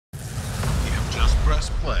press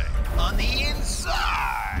play on the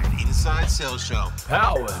Inside Sales Show.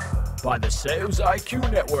 Powered by the Sales IQ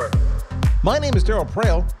Network. My name is Darryl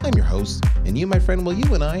Prale. I'm your host, and you, my friend,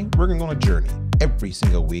 you and I, we're going to go on a journey every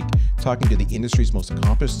single week talking to the industry's most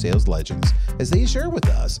accomplished sales legends as they share with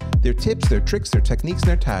us their tips, their tricks, their techniques, and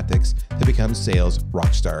their tactics to become sales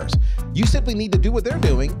rock stars. You simply need to do what they're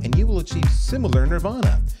doing, and you will achieve similar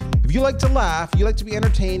nirvana. If you like to laugh, you like to be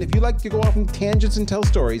entertained, if you like to go off on tangents and tell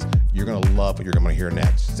stories, you're going to love what you're going to hear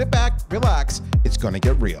next. Sit back, relax, it's going to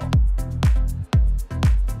get real.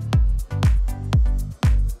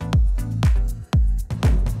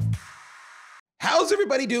 How's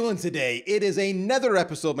everybody doing today? It is another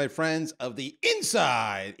episode, my friends, of the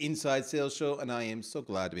Inside Sales Show, and I am so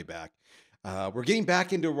glad to be back. We're getting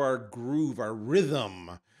back into our groove, our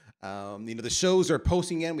rhythm. The shows are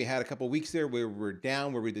posting in. We had a couple weeks there where we're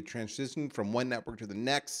down, where we did transition from one network to the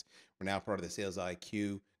next. We're now part of the Sales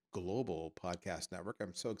IQ Global Podcast Network.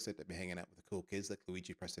 I'm so excited to be hanging out with the cool kids like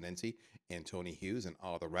Luigi Persistency and Tony Hughes and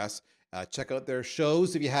all the rest. Check out their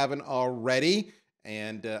shows if you haven't already.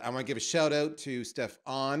 And I want to give a shout out to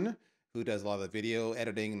Stefan, who does a lot of the video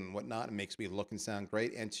editing and whatnot and makes me look and sound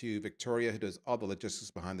great, and to Victoria, who does all the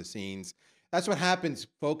logistics behind the scenes. That's what happens,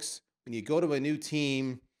 folks. When you go to a new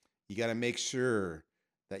team, you got to make sure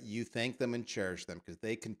that you thank them and cherish them because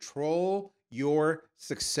they control your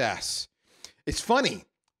success. It's funny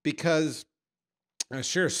because I'll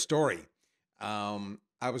share a story.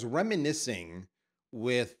 I was reminiscing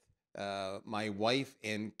with my wife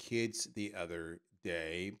and kids the other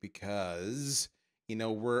day because,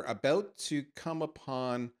 we're about to come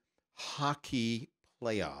upon hockey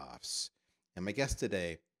playoffs. And my guest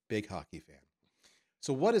today, big hockey fan.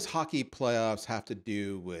 So what does hockey playoffs have to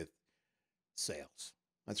do with sales?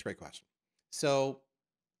 That's a great question. So,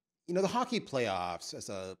 the hockey playoffs, as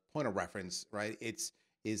a point of reference, right?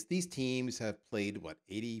 Is these teams have played,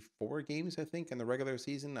 84 games, I think, in the regular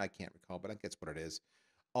season? I can't recall, but I guess what it is.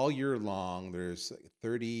 All year long, there's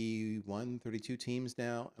 31, 32 teams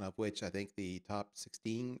now, of which I think the top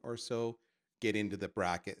 16 or so get into the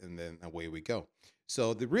bracket, and then away we go.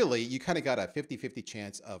 So you kind of got a 50-50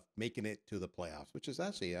 chance of making it to the playoffs, which is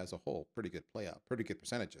actually, as a whole, pretty good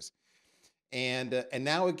percentages. And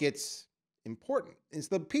now it gets important. It's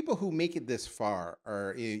the people who make it this far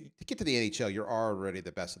are, to get to the NHL, you're already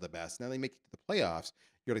the best of the best. Now they make it to the playoffs,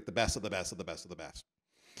 you're like the best of the best of the best of the best.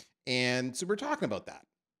 And so we're talking about that.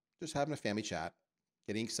 Just having a family chat,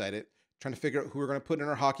 getting excited, trying to figure out who we're going to put in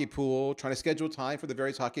our hockey pool, trying to schedule time for the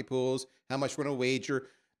various hockey pools, how much we're going to wager.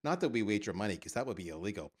 Not that we wager money, because that would be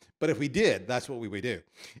illegal. But if we did, that's what we would do.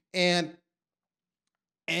 And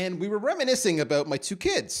we were reminiscing about my two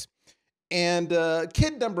kids. And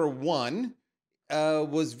kid number one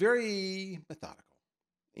was very methodical.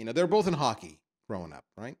 They were both in hockey growing up,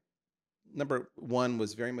 right? Number one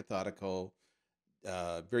was very methodical,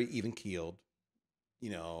 very even-keeled.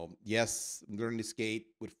 Yes, learning to skate,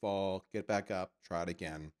 would fall, get back up, try it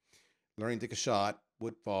again. Learning to take a shot,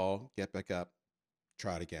 would fall, get back up,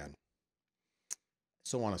 try it again.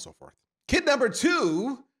 So on and so forth. Kid number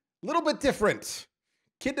two, a little bit different.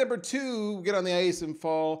 Kid number two would get on the ice and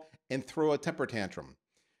fall and throw a temper tantrum.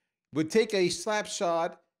 Would take a slap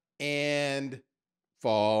shot and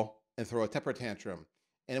fall and throw a temper tantrum.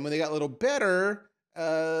 And when they got a little better,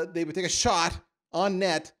 they would take a shot on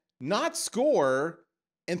net, not score,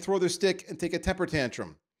 and throw their stick and take a temper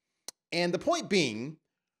tantrum. And the point being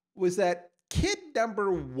was that kid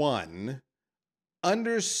number one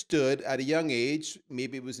understood at a young age,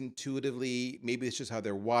 maybe it was intuitively, maybe it's just how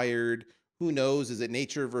they're wired, who knows, is it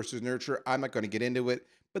nature versus nurture? I'm not going to get into it,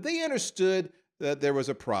 but they understood that there was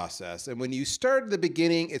a process. And when you start at the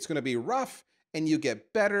beginning, it's going to be rough and you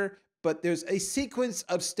get better, but there's a sequence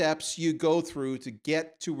of steps you go through to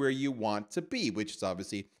get to where you want to be, which is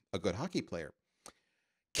obviously a good hockey player.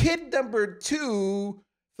 Kid number two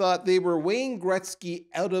thought they were Wayne Gretzky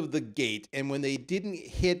out of the gate. And when they didn't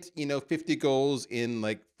hit, 50 goals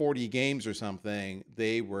in 40 games or something,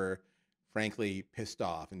 they were frankly pissed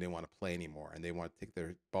off and didn't want to play anymore. And they want to take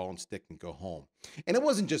their ball and stick and go home. And it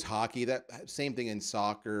wasn't just hockey, that same thing in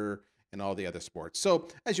soccer and all the other sports. So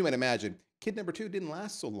as you might imagine, kid number two didn't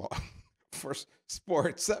last so long for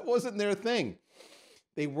sports. That wasn't their thing.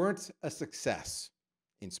 They weren't a success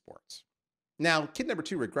in sports. Now, kid number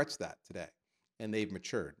two regrets that today, and they've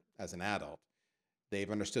matured as an adult.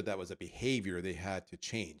 They've understood that was a behavior they had to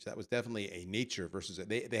change. That was definitely a nature versus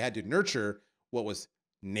they had to nurture what was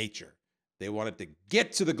nature. They wanted to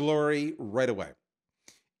get to the glory right away.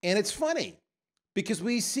 And it's funny because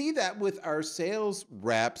we see that with our sales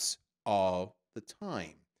reps all the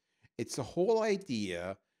time. It's the whole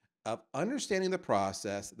idea of understanding the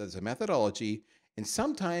process, there's a methodology, And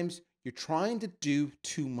sometimes you're trying to do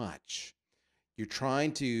too much. You're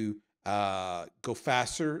trying to go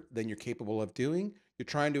faster than you're capable of doing. You're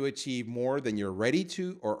trying to achieve more than you're ready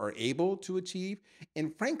to or are able to achieve.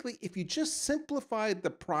 And frankly, if you just simplified the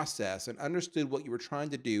process and understood what you were trying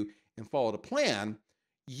to do and followed a plan,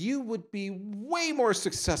 you would be way more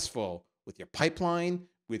successful with your pipeline,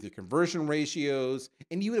 with your conversion ratios,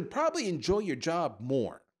 and you would probably enjoy your job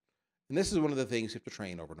more. And this is one of the things you have to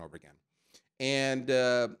train over and over again.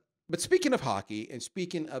 And but speaking of hockey and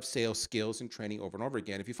speaking of sales skills and training over and over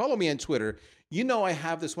again, if you follow me on Twitter, you know I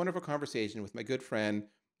have this wonderful conversation with my good friend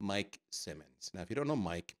Mike Simmons. Now, if you don't know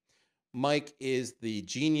Mike, Mike is the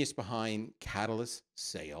genius behind Catalyst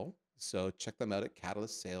Sale. So check them out at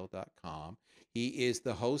catalystsale.com. He is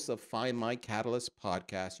the host of Find My Catalyst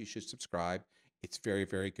podcast. You should subscribe. It's very,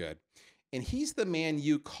 very good. And he's the man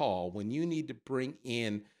you call when you need to bring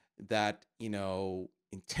in that,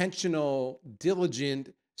 intentional,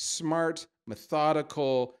 diligent, smart,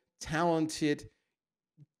 methodical, talented,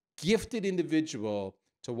 gifted individual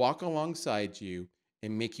to walk alongside you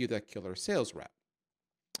and make you that killer sales rep.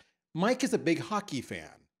 Mike is a big hockey fan.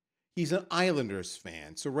 He's an Islanders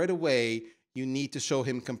fan. So right away, you need to show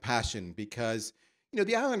him compassion because,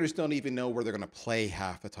 the Islanders don't even know where they're going to play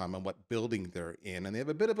half the time and what building they're in, and they have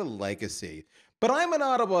a bit of a legacy. But I'm an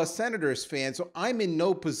Ottawa Senators fan, so I'm in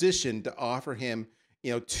no position to offer him,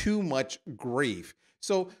 too much grief.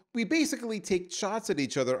 So we basically take shots at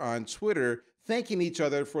each other on Twitter, thanking each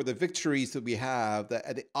other for the victories that we have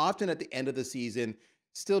that often at the end of the season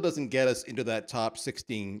still doesn't get us into that top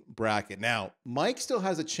 16 bracket. Now, Mike still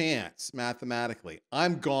has a chance mathematically.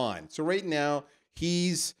 I'm gone. So right now,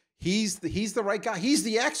 he's the right guy. He's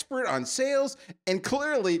the expert on sales and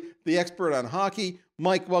clearly the expert on hockey.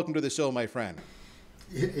 Mike, welcome to the show, my friend.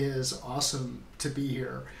 It is awesome to be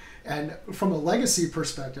here. And from a legacy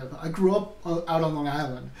perspective, I grew up out on Long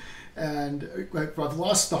Island, and I've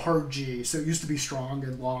lost the hard G, so it used to be strong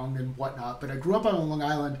and long and whatnot, but I grew up out on Long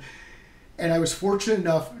Island, and I was fortunate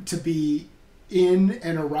enough to be in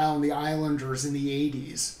and around the Islanders in the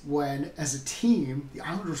 80s when, as a team, the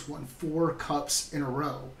Islanders won 4 cups in a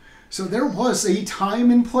row. So there was a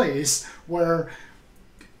time and place where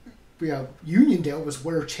Uniondale was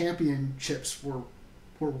where championships were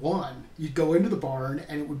won. You'd go into the barn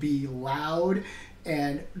and it would be loud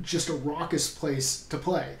and just a raucous place to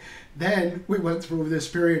play. Then we went through this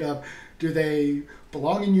period of, do they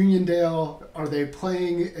belong in Uniondale? Are they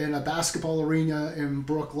playing in a basketball arena in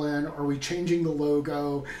Brooklyn? Are we changing the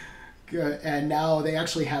logo? And now they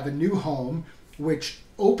actually have a new home, which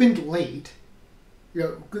opened late.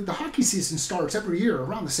 The hockey season starts every year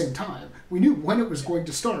around the same time. We knew when it was going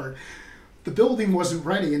to start. The building wasn't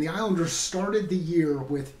ready, and the Islanders started the year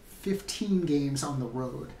with 15 games on the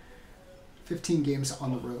road. 15 games on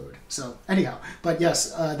the road. So anyhow, but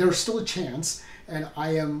yes, there's still a chance, and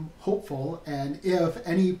I am hopeful. And if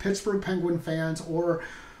any Pittsburgh Penguin fans or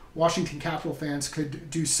Washington Capitol fans could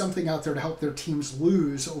do something out there to help their teams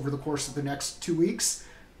lose over the course of the next 2 weeks,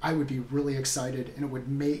 I would be really excited, and it would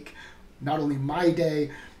make not only my day,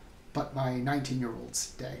 but my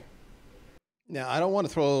 19-year-old's day. Now, I don't want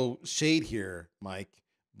to throw shade here, Mike,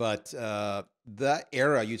 but that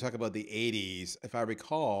era, you talk about the 80s, if I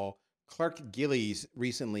recall, Clark Gillies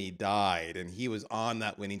recently died, and he was on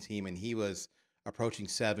that winning team, and he was approaching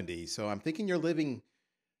 70. So I'm thinking you're living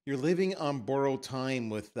on borrowed time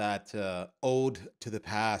with that ode to the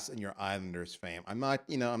past and your Islanders fame. I'm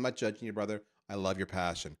not judging you, brother. I love your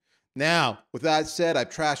passion. Now, with that said, I've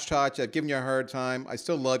trash talked you. I've given you a hard time. I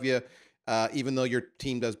still love you, even though your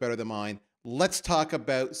team does better than mine. Let's talk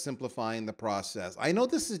about simplifying the process. I know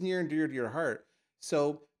this is near and dear to your heart.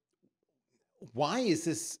 So why is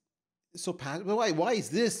this so passionate? Why is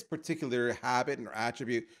this particular habit or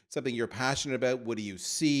attribute something you're passionate about? What do you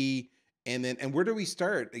see? And where do we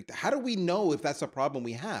start? Like, how do we know if that's a problem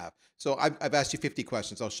we have? So I've asked you 50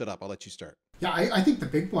 questions. I'll shut up. I'll let you start. Yeah, I think the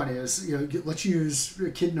big one is, let's use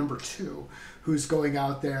kid number 2 who's going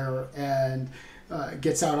out there and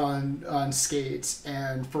gets out on skates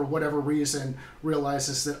and for whatever reason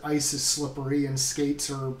realizes that ice is slippery and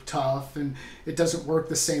skates are tough and it doesn't work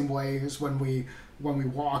the same way as when we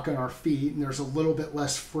walk on our feet, and there's a little bit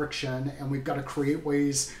less friction, and we've got to create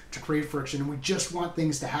ways to create friction, and we just want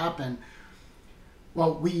things to happen.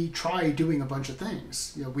 Well, we try doing a bunch of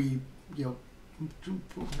things. We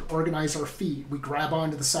organize our feet, we grab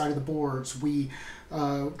onto the side of the boards, we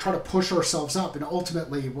try to push ourselves up, and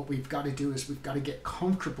ultimately what we've got to do is we've got to get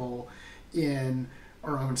comfortable in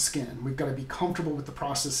our own skin. We've got to be comfortable with the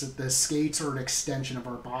process that the skates are an extension of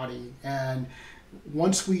our body, and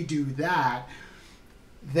once we do that,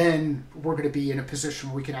 then we're going to be in a position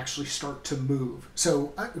where we can actually start to move.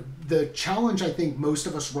 So the challenge I think most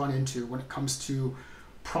of us run into when it comes to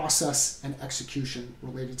process and execution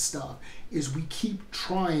related stuff is we keep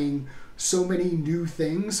trying so many new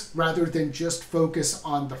things rather than just focus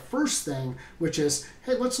on the first thing, which is,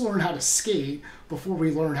 hey, let's learn how to skate before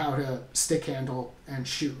we learn how to stick handle and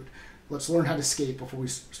shoot. Let's learn how to skate before we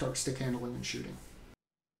start stick handling and shooting.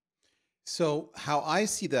 So how I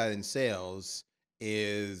see that in sales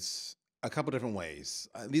is a couple different ways.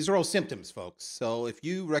 These are all symptoms, folks. So if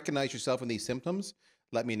you recognize yourself in these symptoms,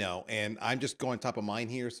 let me know. And I'm just going top of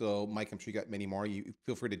mind here. So Mike, I'm sure you got many more. You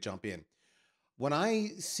feel free to jump in. When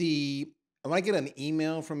I get an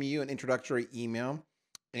email from you, an introductory email,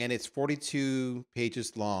 and it's 42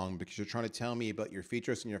 pages long because you're trying to tell me about your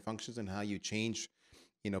features and your functions and how you change,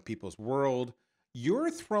 people's world,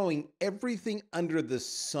 you're throwing everything under the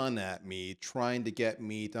sun at me, trying to get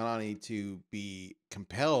me not only to be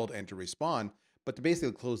compelled and to respond, but to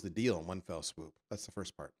basically close the deal in one fell swoop. That's the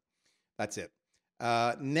first part. That's it.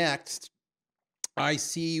 Next, I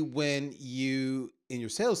see when in your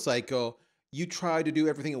sales cycle, you try to do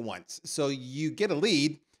everything at once. So you get a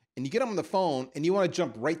lead and you get them on the phone and you want to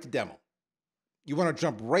jump right to demo. You want to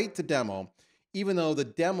jump right to demo, even though the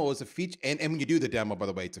demo is a feature. And when you do the demo, by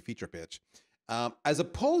the way, it's a feature pitch. As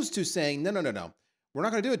opposed to saying, no, we're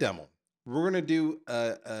not going to do a demo. We're going to do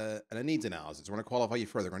a needs analysis. We're going to qualify you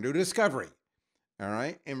further. We're going to do a discovery. All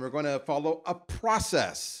right. And we're going to follow a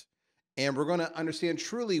process. And we're going to understand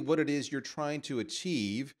truly what it is you're trying to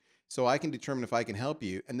achieve so I can determine if I can help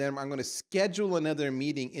you. And then I'm going to schedule another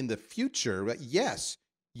meeting in the future that, yes,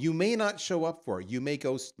 you may not show up for. You may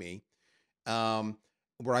ghost me, where I'm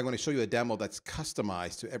going to show you a demo that's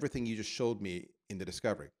customized to everything you just showed me in the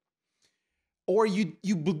discovery. Or you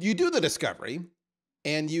do the discovery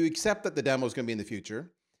and you accept that the demo is going to be in the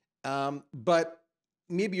future, but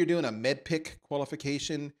maybe you're doing a med pick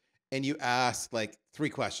qualification and you ask like 3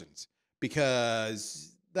 questions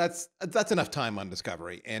because that's enough time on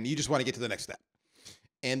discovery and you just want to get to the next step.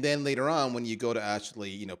 And then later on, when you go to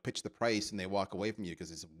actually, pitch the price and they walk away from you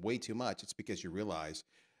because it's way too much, it's because you realize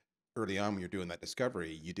early on when you're doing that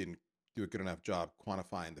discovery, you didn't do a good enough job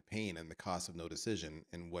quantifying the pain and the cost of no decision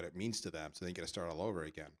and what it means to them. So then you got to start all over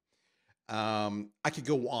again. I could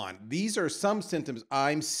go on. These are some symptoms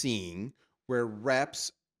I'm seeing where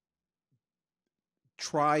reps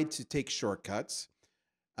try to take shortcuts.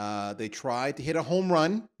 They try to hit a home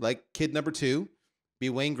run, like kid number 2, be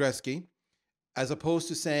Wayne Gretzky, as opposed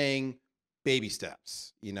to saying baby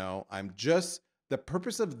steps. The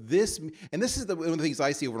purpose of this, and this is one of the things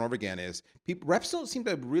I see over and over again is reps don't seem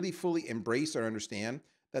to really fully embrace or understand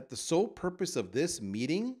that the sole purpose of this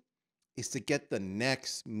meeting is to get the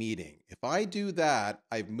next meeting. If I do that,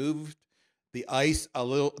 I've moved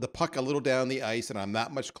the puck a little down the ice, and I'm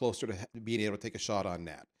that much closer to being able to take a shot on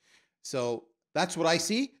net. So that's what I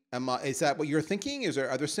see. Is that what you're thinking?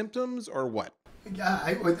 Are there symptoms or what? Yeah,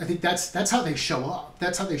 I think that's how they show up.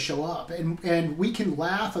 That's how they show up. And we can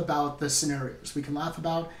laugh about the scenarios. We can laugh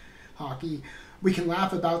about hockey. We can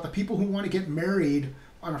laugh about the people who want to get married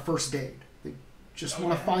on a first date. They just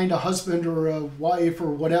want to find a husband or a wife or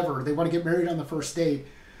whatever. They want to get married on the first date.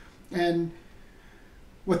 And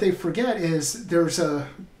what they forget is there's a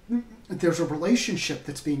relationship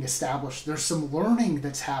that's being established. There's some learning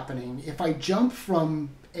that's happening. If I jump from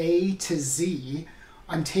A to Z,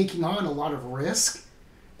 I'm taking on a lot of risk,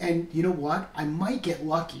 and you know what? I might get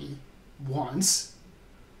lucky once.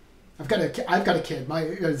 I've got a kid,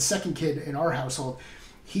 my second kid in our household.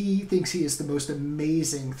 He thinks he is the most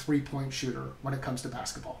amazing 3-point shooter when it comes to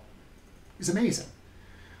basketball. He's amazing.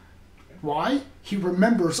 Why? He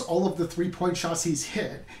remembers all of the 3-point shots he's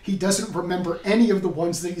hit. He doesn't remember any of the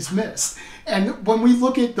ones that he's missed. And when we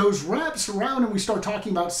look at those reps around and we start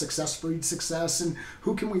talking about success breeds success and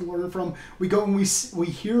who can we learn from, we go and we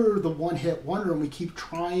hear the one-hit wonder and we keep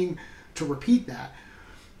trying to repeat that.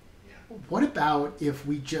 What about if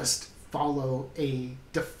we just follow a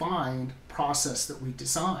defined process that we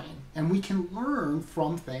design and we can learn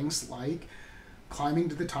from things like climbing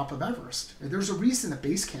to the top of Everest? There's a reason that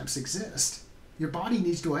base camps exist. Your body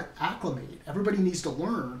needs to acclimate. Everybody needs to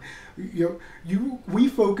learn. We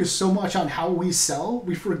focus so much on how we sell,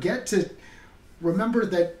 we forget to remember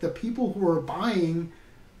that the people who are buying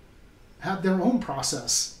have their own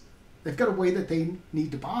process. They've got a way that they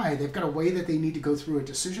need to buy. They've got a way that they need to go through a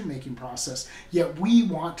decision-making process. Yet we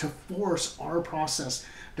want to force our process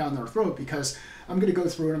down their throat because I'm going to go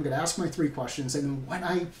through and I'm going to ask my 3 questions. And when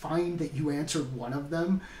I find that you answered one of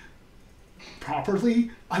them properly,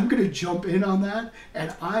 I'm going to jump in on that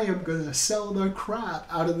and I am going to sell the crap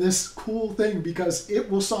out of this cool thing because it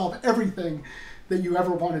will solve everything that you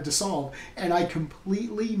ever wanted to solve, and I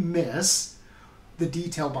completely miss the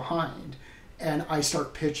detail behind, and I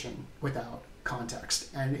start pitching without context,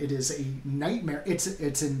 and it is a nightmare. It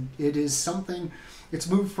is something. It's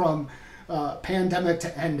moved from pandemic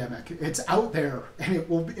to endemic. It's out there, and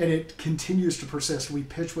it continues to persist. We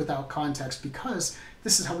pitch without context because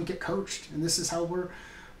this is how we get coached, and this is how we're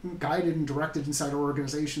guided and directed inside our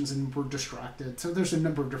organizations, and we're distracted. So there's a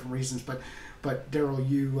number of different reasons, but Darryl,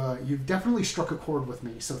 you've definitely struck a chord with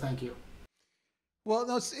me. So thank you. Well,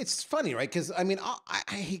 no, it's funny, right? Because I mean,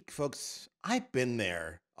 I hate folks. I've been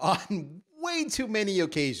there on way too many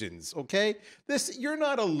occasions. Okay, you're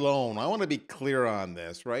not alone. I want to be clear on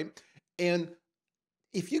this, right? And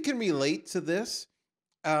if you can relate to this,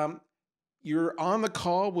 you're on the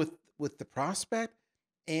call with the prospect,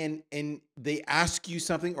 and they ask you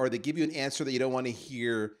something, or they give you an answer that you don't want to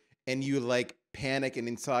hear, and you like panic, and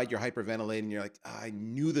inside you're hyperventilating, and you're like, I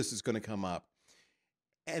knew this is going to come up.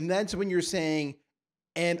 And that's when you're saying,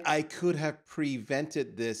 and I could have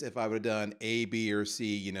prevented this if I would have done A, B, or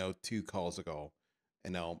C, 2 calls ago,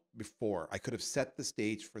 before. I could have set the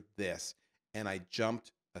stage for this, and I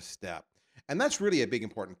jumped a step. And that's really a big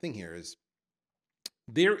important thing here is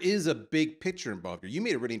there is a big picture involved here. You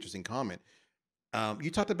made a really interesting comment. You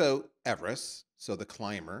talked about Everest, so the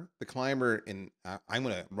climber, and I'm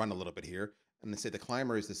going to run a little bit here and say the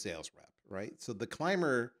climber is the sales rep, right? So the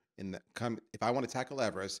climber, if I want to tackle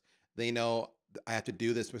Everest, they know I have to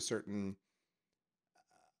do this with certain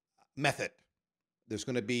method. There's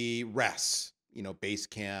going to be rests, base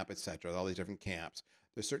camp, etc. All these different camps.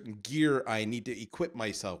 There's certain gear I need to equip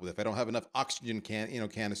myself with. If I don't have enough oxygen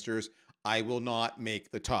canisters, I will not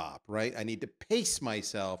make the top, right? I need to pace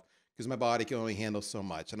myself because my body can only handle so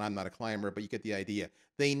much, and I'm not a climber, but you get the idea.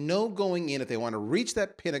 They know going in, if they want to reach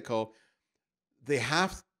that pinnacle, they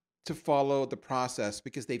have to follow the process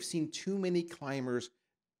because they've seen too many climbers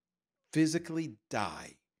physically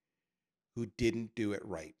die who didn't do it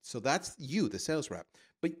right. So that's you, the sales rep.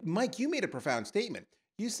 But Mike, you made a profound statement.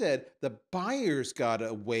 You said the buyers got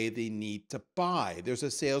a way they need to buy. There's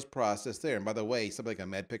a sales process there. And by the way, something like a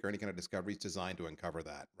med pick or any kind of discovery is designed to uncover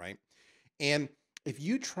that, right? And if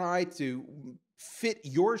you try to fit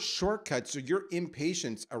your shortcuts or your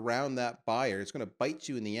impatience around that buyer, it's going to bite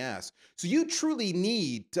you in the ass. So you truly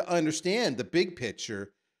need to understand the big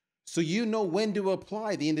picture so you know when to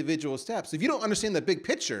apply the individual steps. If you don't understand the big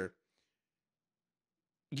picture,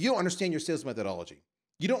 you don't understand your sales methodology.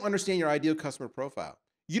 You don't understand your ideal customer profile.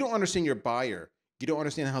 You don't understand your buyer. You don't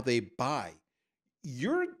understand how they buy.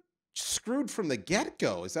 You're screwed from the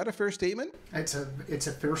get-go. Is that a fair statement? It's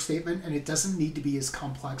a fair statement, and it doesn't need to be as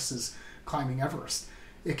complex as climbing Everest.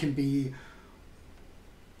 It can be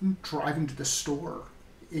driving to the store.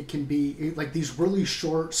 It can be like these really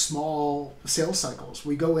short, small sales cycles.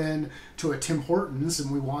 We go in to a Tim Hortons and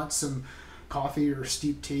we want some coffee or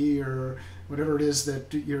steep tea or whatever it is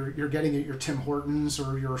that you're getting at your Tim Hortons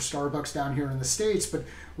or your Starbucks down here in the States, but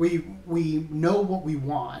we know what we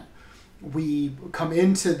want. We come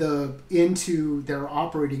into their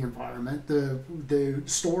operating environment. The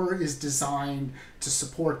store is designed to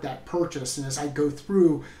support that purchase, and as I go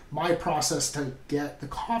through my process to get the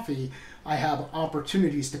coffee, I have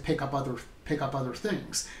opportunities to pick up other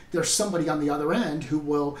things. There's somebody on the other end who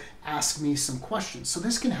will ask me some questions. So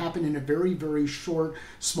this can happen in a very, very short,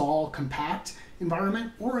 small, compact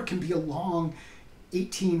environment, or it can be a long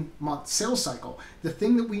 18-month sales cycle. The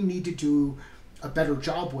thing that we need to do a better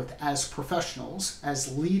job with as professionals,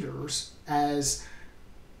 as leaders, as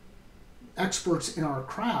experts in our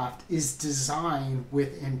craft is design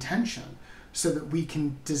with intention, so that we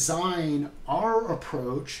can design our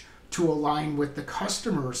approach to align with the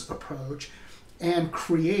customer's approach and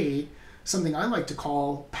create something I like to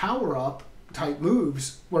call power-up type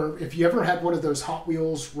moves, where if you ever had one of those Hot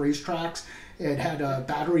Wheels racetracks, it had a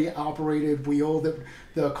battery operated wheel that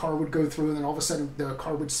the car would go through, and then all of a sudden the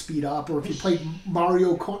car would speed up. Or if you played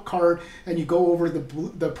Mario Kart and you go over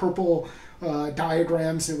the purple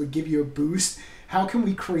diagrams, and it would give you a boost. How can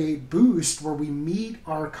we create boost where we meet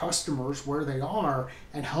our customers where they are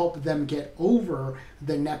and help them get over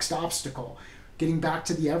the next obstacle? Getting back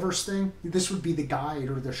to the Everest thing, this would be the guide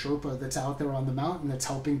or the Sherpa that's out there on the mountain that's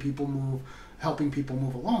helping people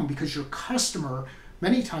move along, because your customer,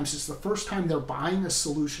 many times it's the first time they're buying a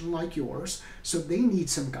solution like yours, so they need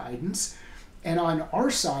some guidance. And on our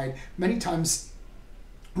side, many times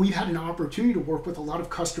we've had an opportunity to work with a lot of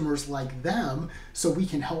customers like them, so we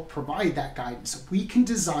can help provide that guidance. We can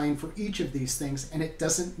design for each of these things, and it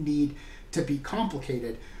doesn't need to be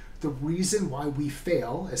complicated. The reason why we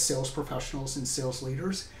fail as sales professionals and sales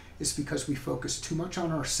leaders is because we focus too much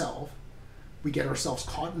on ourselves we get ourselves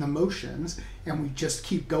caught in emotions, and we just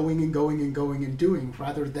keep going and going and going and doing,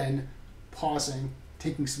 rather than pausing,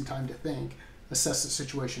 taking some time to think, assess the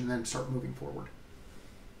situation, and then start moving forward.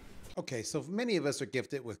 Okay, so many of us are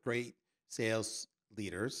gifted with great sales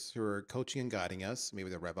leaders who are coaching and guiding us, maybe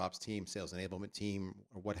the RevOps team, sales enablement team,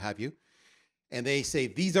 or what have you. And they say,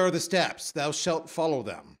 these are the steps, thou shalt follow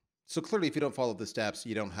them. So clearly, if you don't follow the steps,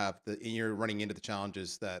 you don't have you're running into the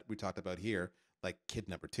challenges that we talked about here, like kid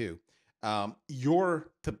number 2. You're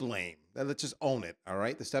to blame. Let's just own it, all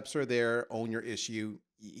right? The steps are there, own your issue.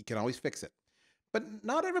 You can always fix it. But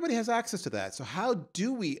not everybody has access to that. So how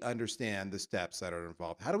do we understand the steps that are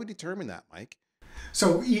involved? How do we determine that, Mike?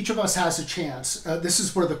 So each of us has a chance. This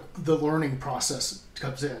is where the learning process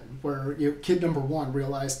comes in, where kid number 1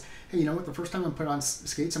 realized, hey, you know what, the first time I put on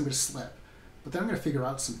skates, I'm going to slip. But then I'm going to figure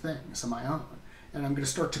out some things on my own. And I'm going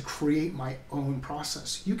to start to create my own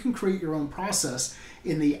process. You can create your own process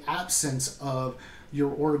in the absence of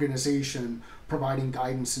your organization providing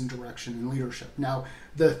guidance and direction and leadership. Now,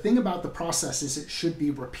 the thing about the process is it should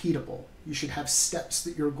be repeatable. You should have steps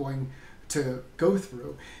that you're going to go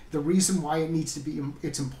through. The reason why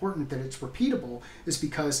it's important that it's repeatable is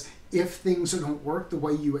because if things don't work the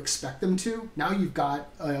way you expect them to, now you've got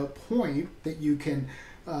a point that you can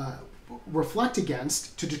reflect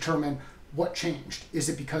against to determine what changed. Is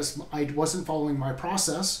it because I wasn't following my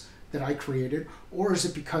process that I created, or is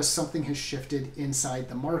it because something has shifted inside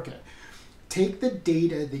the market? Take the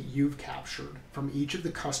data that you've captured from each of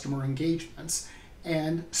the customer engagements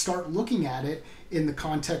and start looking at it in the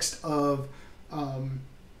context of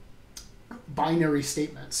binary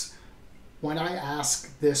statements. When I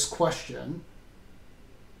ask this question,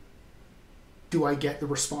 do I get the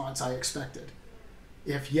response I expected?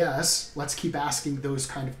 If yes, let's keep asking those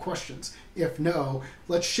kind of questions. If no,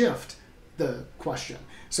 let's shift the question.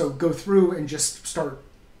 So go through and just start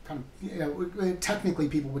kind of, technically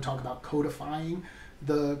people would talk about codifying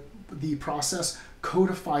the process.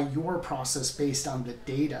 Codify your process based on the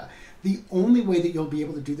data. The only way that you'll be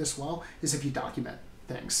able to do this well is if you document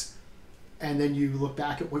things. And then you look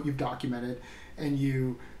back at what you've documented and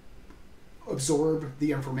you absorb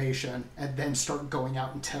the information and then start going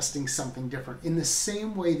out and testing something different in the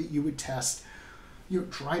same way that you would test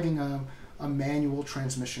driving a manual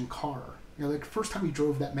transmission car. Like first time you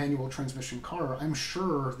drove that manual transmission car, I'm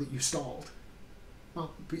sure that you stalled.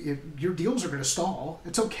 Well, if your deals are going to stall,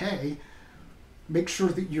 it's okay. Make sure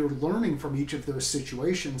that you're learning from each of those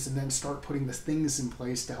situations and then start putting the things in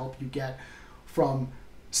place to help you get from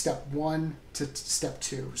step 1 to step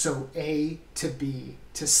 2. So A to B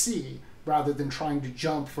to C, rather than trying to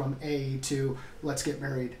jump from A to let's get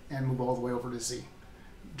married and move all the way over to Z.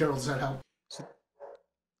 Darryl, does that help?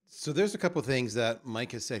 So there's a couple of things that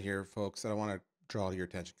Mike has said here, folks, that I want to draw to your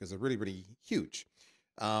attention because they're really, really huge.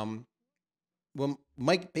 What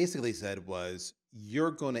Mike basically said was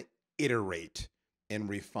you're going to iterate and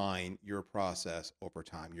refine your process over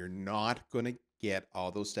time. You're not going to get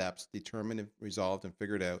all those steps determined and resolved and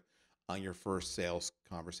figured out on your first sales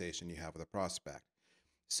conversation you have with a prospect.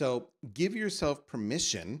 So give yourself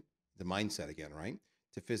permission, the mindset again, right?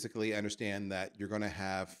 To physically understand that you're going to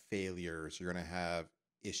have failures, you're going to have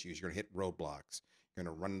issues, you're going to hit roadblocks, you're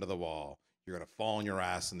going to run into the wall, you're going to fall on your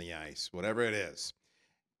ass in the ice, whatever it is.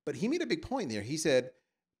 But he made a big point there. He said,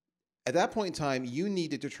 at that point in time, you need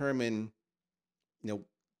to determine,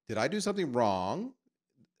 did I do something wrong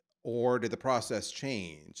or did the process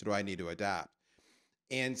change? Do I need to adapt?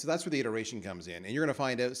 And so that's where the iteration comes in. And you're going to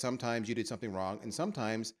find out sometimes you did something wrong and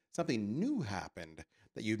sometimes something new happened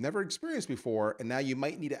that you've never experienced before. And now you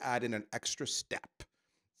might need to add in an extra step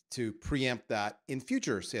to preempt that in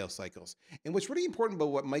future sales cycles. And what's really important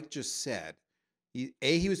about what Mike just said, he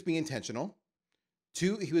was being intentional.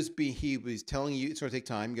 2, he was telling you it's going to take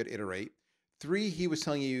time, you got to iterate. 3, he was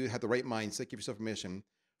telling you have the right mindset, give yourself permission.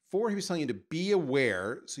 4, he was telling you to be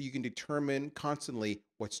aware so you can determine constantly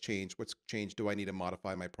what's changed, do I need to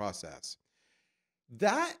modify my process?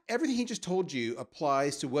 That, everything he just told you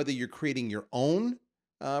applies to whether you're creating your own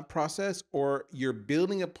process or you're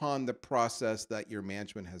building upon the process that your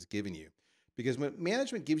management has given you. Because when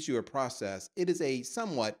management gives you a process, it is a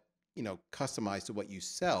somewhat, customized to what you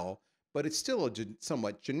sell, but it's still a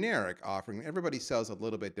somewhat generic offering. Everybody sells a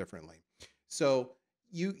little bit differently. So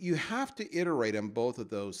you have to iterate on both of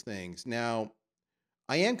those things. Now,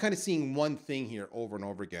 I am kind of seeing one thing here over and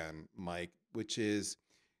over again, Mike, which is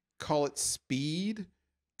call it speed,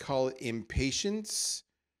 call it impatience,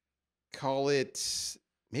 call it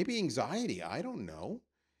maybe anxiety. I don't know.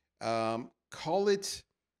 Call it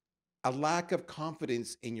a lack of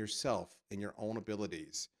confidence in yourself, in your own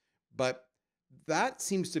abilities. But that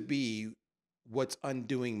seems to be what's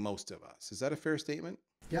undoing most of us. Is that a fair statement?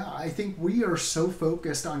 Yeah, I think we are so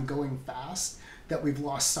focused on going fast that we've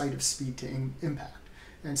lost sight of speed to impact.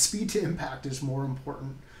 And speed to impact is more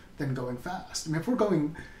important than going fast. I mean, if we're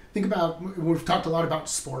going, think about, we've talked a lot about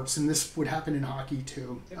sports, and this would happen in hockey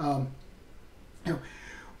too. A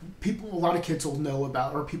lot of kids will know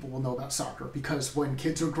about, or people will know about soccer, because when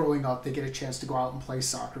kids are growing up, they get a chance to go out and play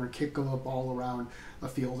soccer and kick a ball around a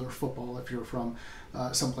field, or football if you're from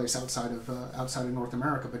someplace outside of North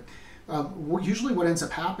America. But usually what ends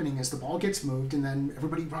up happening is the ball gets moved, and then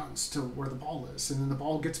everybody runs to where the ball is, and then the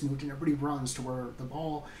ball gets moved and everybody runs to where the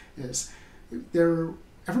ball is.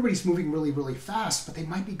 Everybody's moving really, really fast, but they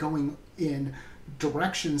might be going in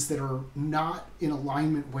directions that are not in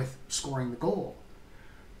alignment with scoring the goal.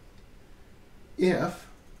 If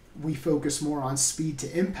we focus more on speed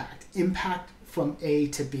to impact, impact from A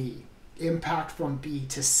to B, impact from B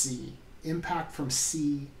to C, impact from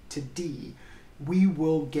C to D, we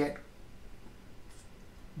will get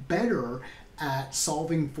better at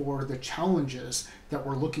solving for the challenges that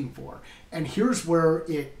we're looking for. And here's where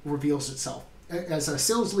it reveals itself. As a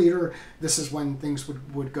sales leader, this is when things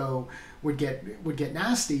would get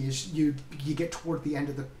nasty. Is you get toward the end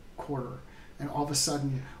of the quarter, and all of a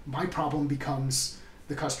sudden my problem becomes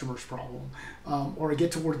the customer's problem, or I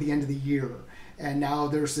get toward the end of the year, and now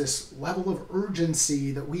there's this level of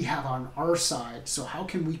urgency that we have on our side. So how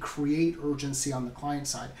can we create urgency on the client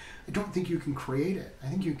side? I don't think you can create it. I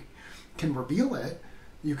think you can reveal it.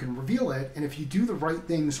 You can reveal it, and if you do the right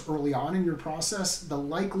things early on in your process, the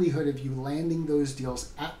likelihood of you landing those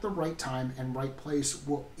deals at the right time and right place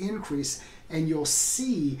will increase, and you'll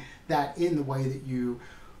see that in the way that you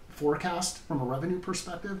forecast from a revenue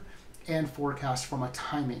perspective and forecast from a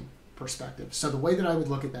timing perspective. So the way that I would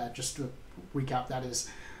look at that, just to recap that, is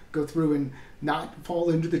go through and not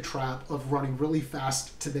fall into the trap of running really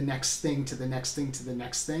fast to the next thing, to the next thing, to the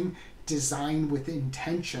next thing. Design with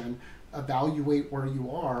intention, evaluate where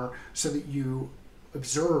you are so that you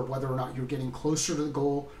observe whether or not you're getting closer to the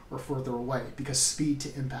goal or further away, because speed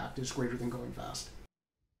to impact is greater than going fast.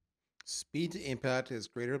 Speed to impact is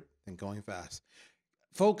greater than going fast.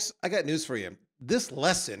 Folks, I got news for you. This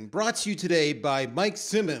lesson, brought to you today by Mike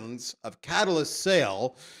Simmons of Catalyst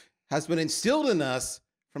Sale, has been instilled in us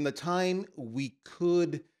from the time we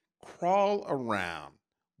could crawl around.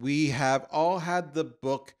 We have all had the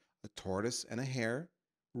book, A Tortoise and a Hare,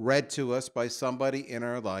 read to us by somebody in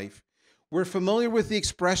our life. We're familiar with the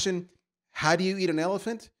expression, how do you eat an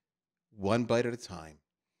elephant? One bite at a time.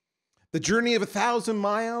 The journey of 1,000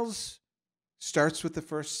 miles starts with the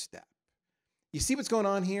first step. You see what's going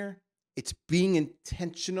on here? It's being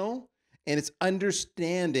intentional, and it's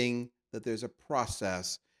understanding that there's a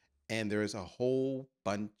process and there's a whole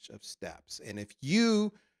bunch of steps. And if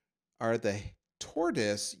you are the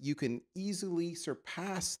tortoise, you can easily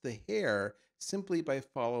surpass the hare simply by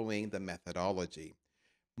following the methodology.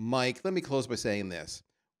 Mike, let me close by saying this.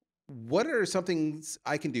 What are some things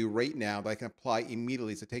I can do right now that I can apply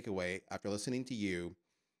immediately as a takeaway after listening to you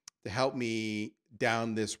to help me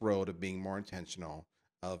down this road of being more intentional,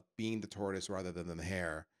 of being the tortoise rather than the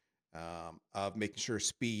hare, of making sure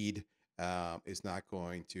speed is not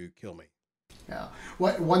going to kill me? Yeah.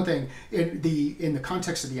 One thing in the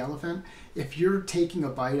context of the elephant, if you're taking a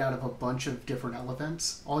bite out of a bunch of different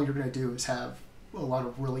elephants, all you're going to do is have a lot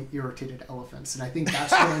of really irritated elephants. And I think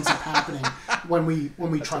that's what ends up happening when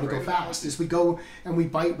we try to go fast. Is we go and we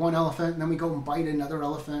bite one elephant, and then we go and bite another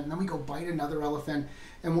elephant, and then we go bite another elephant.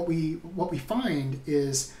 And what we find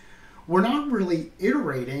is we're not really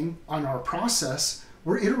iterating on our process.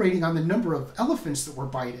 We're iterating on the number of elephants that we're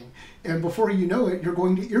biting. And before you know it, you're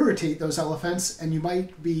going to irritate those elephants, and you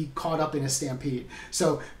might be caught up in a stampede.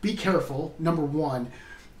 So be careful. Number one,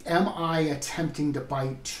 am I attempting to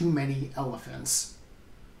bite too many elephants?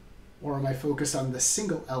 Or am I focused on the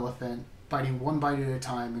single elephant, biting one bite at a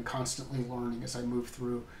time and constantly learning as I move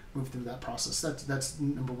through that process? That's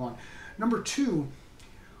number one. Number two,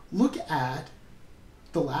 look at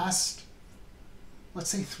the last, let's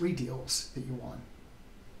say, 3 deals that you won.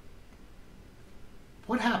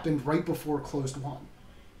 What happened right before closed one?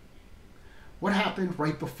 What happened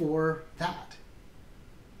right before that?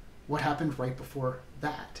 What happened right before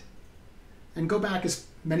that? And go back as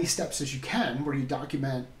many steps as you can where you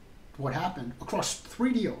document what happened across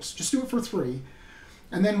 3 deals. Just do it for 3.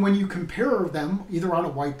 And then when you compare them, either on a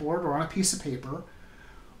whiteboard or on a piece of paper,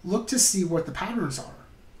 look to see what the patterns are.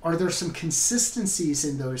 Are there some consistencies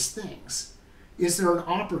in those things? Is there an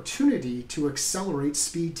opportunity to accelerate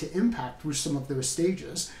speed to impact through some of those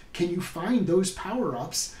stages? Can you find those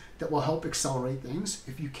power-ups that will help accelerate things?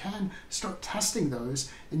 If you can, start testing those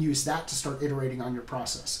and use that to start iterating on your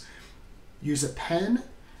process. Use a pen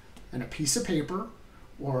and a piece of paper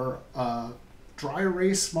or a dry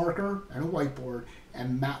erase marker and a whiteboard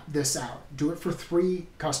and map this out. Do it for 3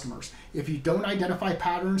 customers. If you don't identify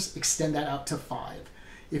patterns, extend that out to 5.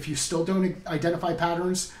 If you still don't identify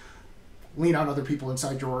patterns, lean on other people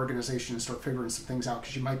inside your organization and start figuring some things out,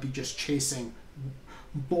 because you might be just chasing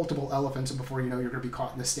multiple elephants, and before you know, you're going to be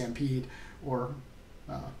caught in the stampede, or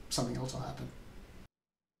something else will happen.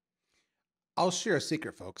 I'll share a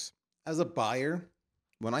secret, folks. As a buyer,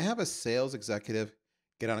 when I have a sales executive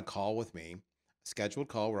get on a call with me, a scheduled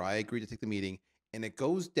call where I agree to take the meeting, and it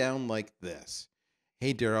goes down like this.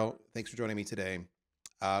 Hey, Darryl, thanks for joining me today.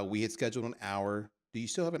 We had scheduled an hour. Do you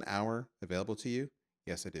still have an hour available to you?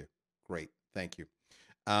 Yes, I do. Great. Thank you.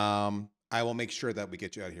 I will make sure that we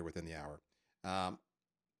get you out of here within the hour.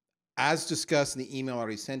 As discussed in the email I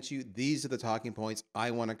already sent you, these are the talking points I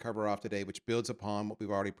want to cover off today, which builds upon what we've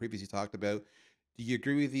already previously talked about. Do you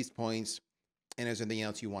agree with these points? And is there anything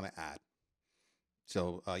else you want to add?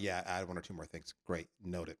 So yeah, add 1 or 2 more things. Great.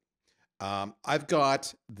 Note it. I've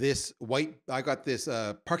got this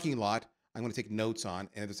parking lot I'm going to take notes on.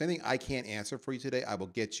 And if there's anything I can't answer for you today, I will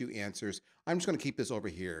get you answers. I'm just going to keep this over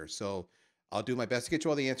here. So I'll do my best to get you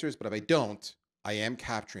all the answers, but if I don't, I am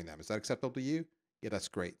capturing them. Is that acceptable to you? Yeah, that's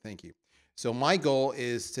great. Thank you. So my goal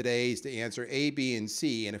is today is to answer A, B, and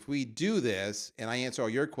C. And if we do this and I answer all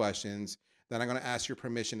your questions, then I'm going to ask your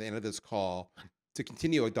permission at the end of this call to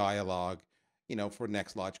continue a dialogue, for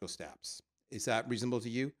next logical steps. Is that reasonable to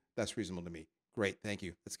you? That's reasonable to me. Great. Thank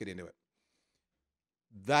you. Let's get into it.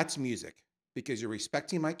 That's music, because you're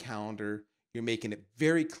respecting my calendar. You're making it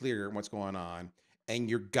very clear what's going on, and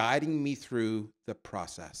you're guiding me through the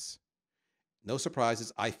process. No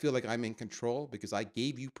surprises. I feel like I'm in control because I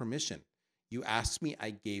gave you permission. You asked me,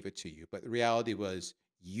 I gave it to you. But the reality was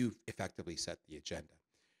you effectively set the agenda.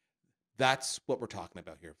 That's what we're talking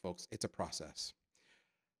about here, folks. It's a process.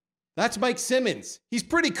 That's Mike Simmons. He's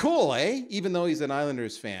pretty cool, eh? Even though he's an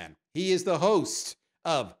Islanders fan. He is the host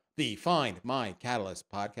of the Find My Catalyst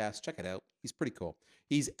podcast. Check it out. He's pretty cool.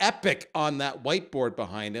 He's epic on that whiteboard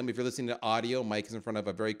behind him. If you're listening to audio, Mike is in front of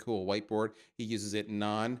a very cool whiteboard. He uses it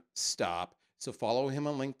non-stop. So follow him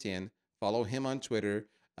on LinkedIn. Follow him on Twitter.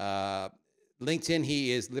 LinkedIn,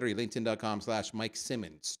 he is literally linkedin.com/Mike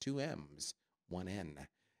Simmons. 2 M's, 1 N.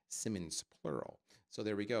 Simmons, plural. So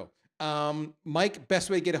there we go. Mike, best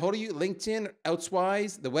way to get a hold of you, LinkedIn,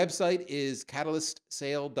 Outswise. The website is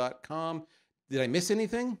catalystsale.com. Did I miss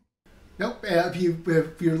anything? Nope. If you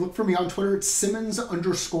look for me on Twitter, it's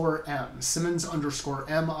Simmons_M.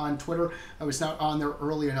 Simmons_M on Twitter. I was not on there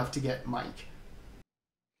early enough to get Mike.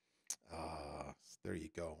 There you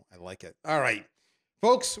go. I like it. All right.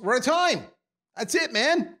 Folks, we're out of time. That's it,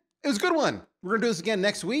 man. It was a good one. We're going to do this again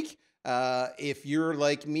next week. If you're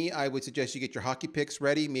like me, I would suggest you get your hockey picks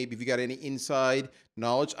ready. Maybe if you got any inside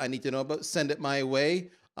knowledge I need to know about, send it my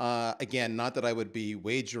way. Again, not that I would be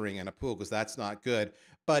wagering on a pool, because that's not good.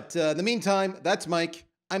 But in the meantime, that's Mike.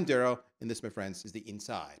 I'm Darryl. And this, my friends, is the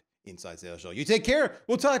Inside Sales Show. You take care.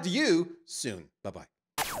 We'll talk to you soon. Bye-bye.